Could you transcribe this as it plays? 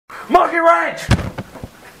Monkey Wrench!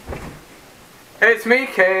 Hey, it's me,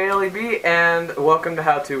 Kaleb, and welcome to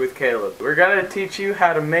How To with Kaleb. We're gonna teach you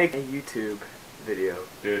how to make a YouTube video.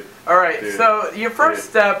 Alright, so your first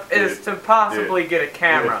step is to possibly get a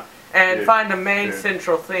camera and find a main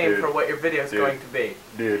central theme for what your video is going to be.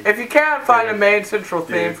 If you can't find a main central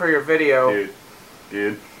theme for your video,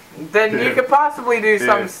 then you could possibly do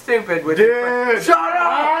something stupid with your Shut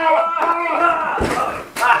up!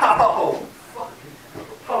 Ow!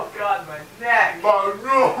 Oh God, my neck! Oh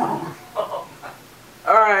no!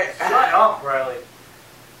 Alright. Shut up, Riley.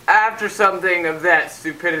 After something of that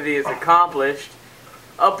stupidity is accomplished,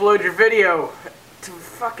 upload your video to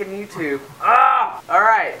fucking YouTube.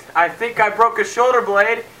 Alright, I think I broke a shoulder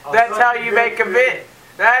blade. That's how you make a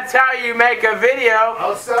That's how you make a video.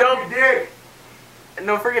 I'll suck your dick. And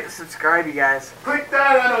don't forget to subscribe, you guys. Click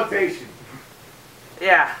that annotation.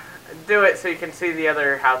 Yeah, do it so you can see the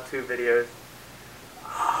other how-to videos.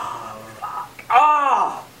 Oh, fuck.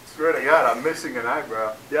 Oh! Swear to God, I'm missing an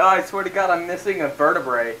eyebrow. Yeah, I swear to God, I'm missing a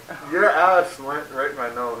vertebrae. Your ass went right in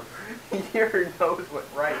my nose. Your nose went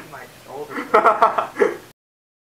right in my shoulder.